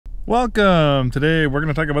Welcome! Today we're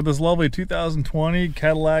going to talk about this lovely 2020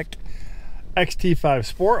 Cadillac XT5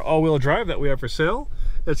 Sport all-wheel drive that we have for sale.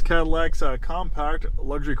 It's Cadillac's compact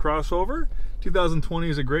luxury crossover. 2020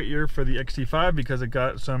 is a great year for the XT5 because it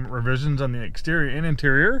got some revisions on the exterior and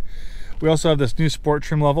interior. We also have this new sport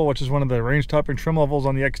trim level, which is one of the range-topping trim levels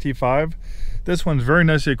on the XT5. This one's very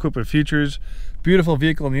nicely equipped with features. Beautiful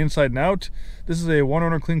vehicle on the inside and out. This is a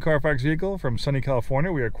one-owner clean Carfax vehicle from sunny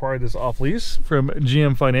California. We acquired this off lease from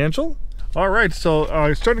GM Financial. All right,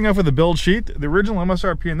 so starting off with the build sheet, the original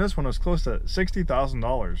MSRP in this one was close to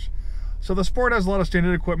 $60,000. So the Sport has a lot of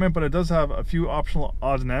standard equipment, but it does have a few optional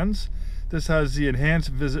odds and ends. This has the enhanced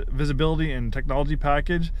visibility and technology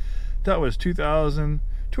package. That was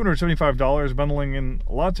 $2,275, bundling in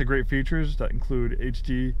lots of great features that include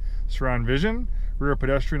HD surround vision, rear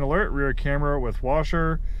pedestrian alert, rear camera with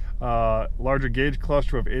washer, larger gauge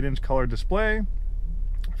cluster with 8-inch color display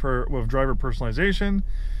with driver personalization.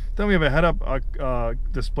 Then we have a head-up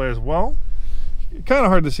display as well. Kind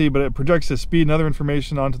of hard to see, but it projects the speed and other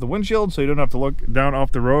information onto the windshield, so you don't have to look down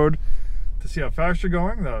off the road to see how fast you're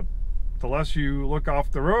going. The less you look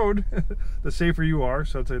off the road, the safer you are,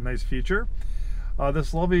 so it's a nice feature.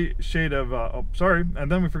 This lovely shade of,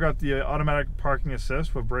 and then we forgot the automatic parking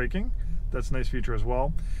assist with braking. That's a nice feature as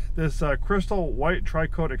well. This crystal white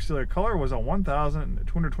tri-coat exterior color was a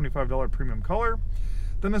 $1,225 premium color.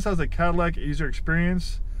 Then this has a Cadillac easier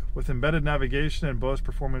experience with embedded navigation and Bose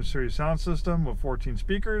Performance Series sound system with 14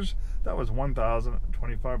 speakers. That was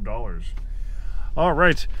 $1,025. All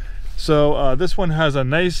right, so this one has a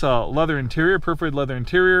nice leather interior, perforated leather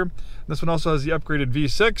interior. This one also has the upgraded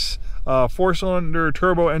V6. 4-cylinder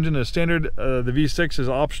turbo engine is standard. The V6 is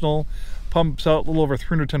optional. Pumps out a little over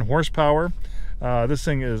 310 horsepower. This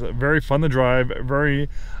thing is very fun to drive, very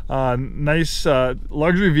nice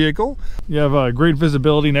luxury vehicle. You have great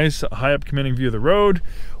visibility, nice high up commanding view of the road.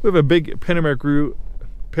 We have a big panoramic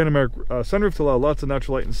sunroof to allow lots of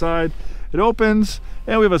natural light inside. It opens,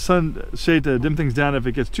 and we have a sunshade to dim things down if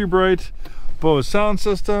it gets too bright. Bose sound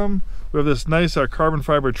system. We have this nice carbon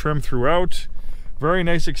fiber trim throughout. Very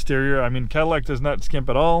nice exterior. I mean, Cadillac does not skimp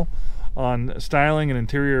at all on styling and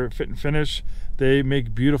interior fit and finish. They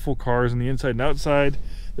make beautiful cars on the inside and outside.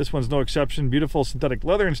 This one's no exception. Beautiful synthetic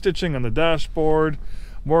leather and stitching on the dashboard.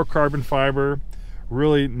 More carbon fiber.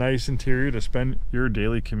 Really nice interior to spend your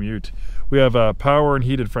daily commute. We have power and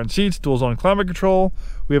heated front seats, dual zone climate control.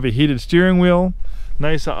 We have a heated steering wheel.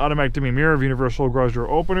 Nice automatic dimming mirror of universal garage door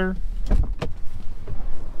opener.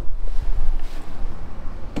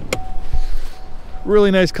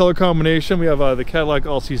 Really nice color combination. We have the Cadillac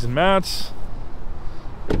all season mats.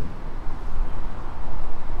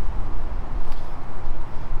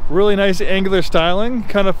 Really nice angular styling.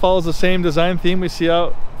 Kind of follows the same design theme we see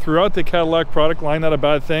out throughout the Cadillac product line. Not a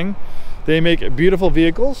bad thing. They make beautiful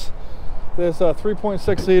vehicles. This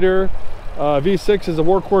 3.6 liter V6 is a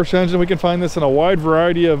workhorse engine. We can find this in a wide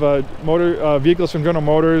variety of vehicles from General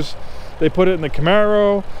Motors. They put it in the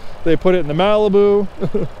Camaro. They put it in the Malibu.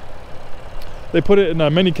 They put it in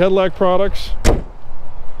many Cadillac products.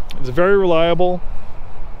 It's very reliable.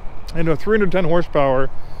 And with 310 horsepower,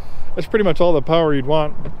 that's pretty much all the power you'd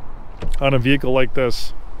want on a vehicle like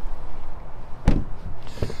this.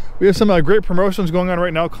 We have some great promotions going on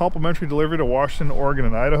right now. Complimentary delivery to Washington, Oregon,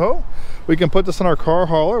 and Idaho. We can put this on our car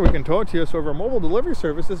hauler. We can tow it to you. So over a mobile delivery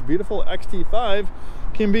service, this beautiful XT5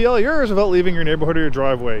 can be all yours without leaving your neighborhood or your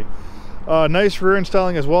driveway. Nice rear end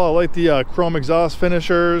styling as well. I like the chrome exhaust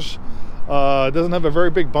finishers. It doesn't have a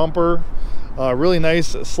very big bumper. Really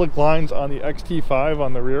nice slick lines on the XT5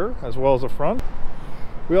 on the rear as well as the front.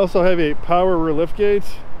 We also have a power rear liftgate.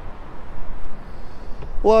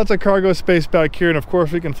 Lots of cargo space back here, and of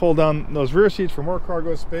course we can fold down those rear seats for more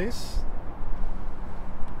cargo space.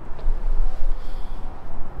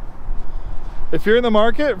 If you're in the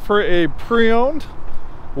market for a pre-owned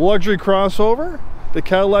luxury crossover, the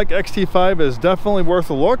Cadillac XT5 is definitely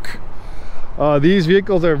worth a look. These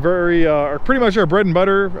vehicles are pretty much our bread and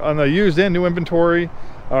butter on the used and new inventory.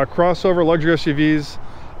 Crossover luxury SUVs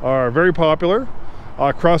are very popular.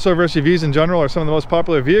 Crossover SUVs in general are some of the most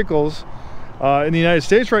popular vehicles in the United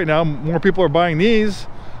States right now. More people are buying these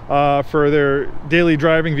for their daily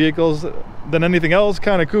driving vehicles than anything else.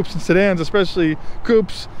 Kind of coupes and sedans, especially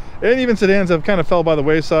coupes, and even sedans have kind of fell by the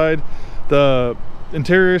wayside. The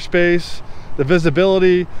interior space, the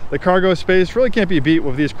visibility, the cargo space really can't be beat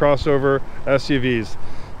with these crossover SUVs.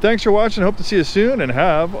 Thanks for watching. Hope to see you soon, and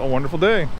have a wonderful day.